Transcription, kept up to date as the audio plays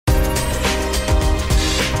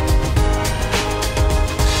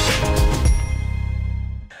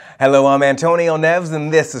Hello, I'm Antonio Neves,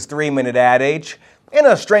 and this is 3-Minute Ad Age. In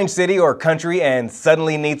a strange city or country and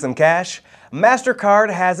suddenly need some cash?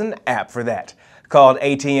 MasterCard has an app for that. Called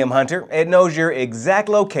ATM Hunter, it knows your exact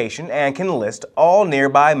location and can list all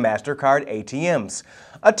nearby MasterCard ATMs.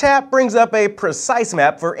 A tap brings up a precise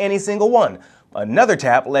map for any single one. Another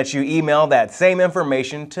tap lets you email that same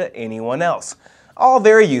information to anyone else. All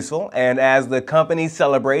very useful, and as the company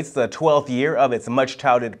celebrates the 12th year of its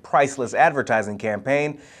much-touted Priceless advertising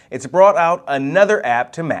campaign, it's brought out another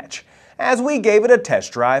app to match. As we gave it a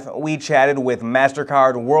test drive, we chatted with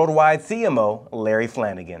MasterCard Worldwide CMO Larry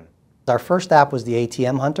Flanagan. Our first app was the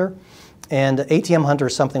ATM Hunter, and ATM Hunter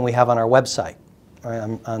is something we have on our website, right,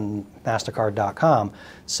 on MasterCard.com.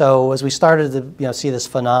 So as we started to see this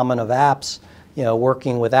phenomenon of apps,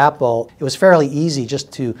 working with Apple, it was fairly easy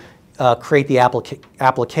just to create the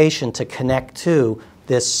application to connect to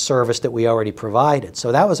this service that we already provided.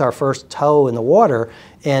 So that was our first toe in the water,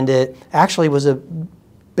 and it actually was a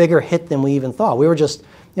bigger hit than we even thought. We were just,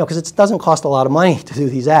 because it doesn't cost a lot of money to do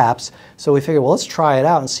these apps, so we figured, well, let's try it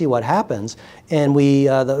out and see what happens. And we,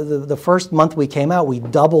 the first month we came out, we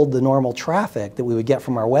doubled the normal traffic that we would get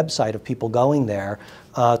from our website of people going there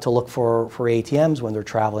to look for ATMs when they're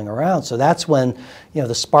traveling around. So that's when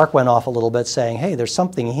the spark went off a little bit, saying, hey, there's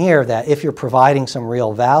something here that if you're providing some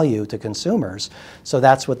real value to consumers. So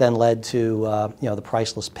that's what then led to the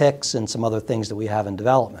Priceless Picks and some other things that we have in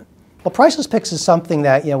development. Well, Priceless Picks is something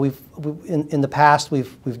that in the past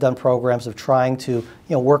we've done programs of trying to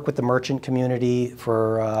work with the merchant community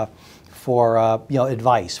for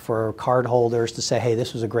advice for card holders to say, hey,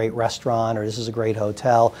 this was a great restaurant or this is a great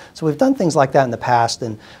hotel. So we've done things like that in the past,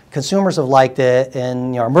 and consumers have liked it,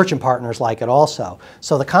 and our merchant partners like it also.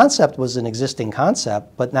 So the concept was an existing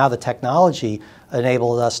concept, but now the technology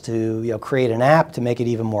enabled us to create an app to make it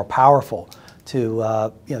even more powerful.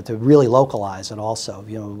 To really localize it also.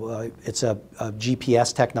 It's a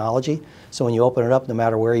GPS technology, so when you open it up, no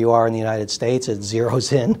matter where you are in the United States, it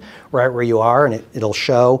zeroes in right where you are, and it'll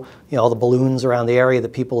show all the balloons around the area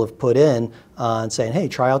that people have put in and saying, hey,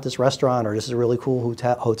 try out this restaurant, or this is a really cool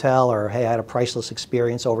hotel, or hey, I had a priceless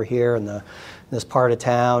experience over here in this part of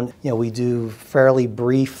town. We do fairly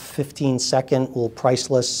brief 15-second little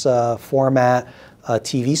priceless format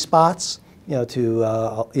TV spots,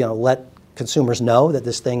 to let consumers know that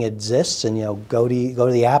this thing exists, and go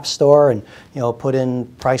to the App Store and put in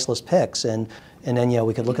Priceless Picks, and then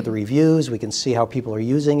we can look at the reviews, we can see how people are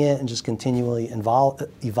using it, and just continually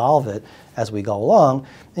evolve it as we go along.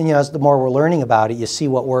 And as the more we're learning about it, you see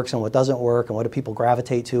what works and what doesn't work, and what do people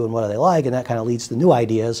gravitate to, and what do they like, and that kind of leads to new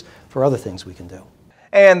ideas for other things we can do.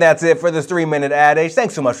 And that's it for this 3-Minute Ad Age.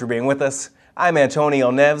 Thanks so much for being with us. I'm Antonio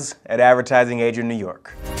Neves at Advertising Agent New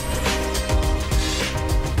York.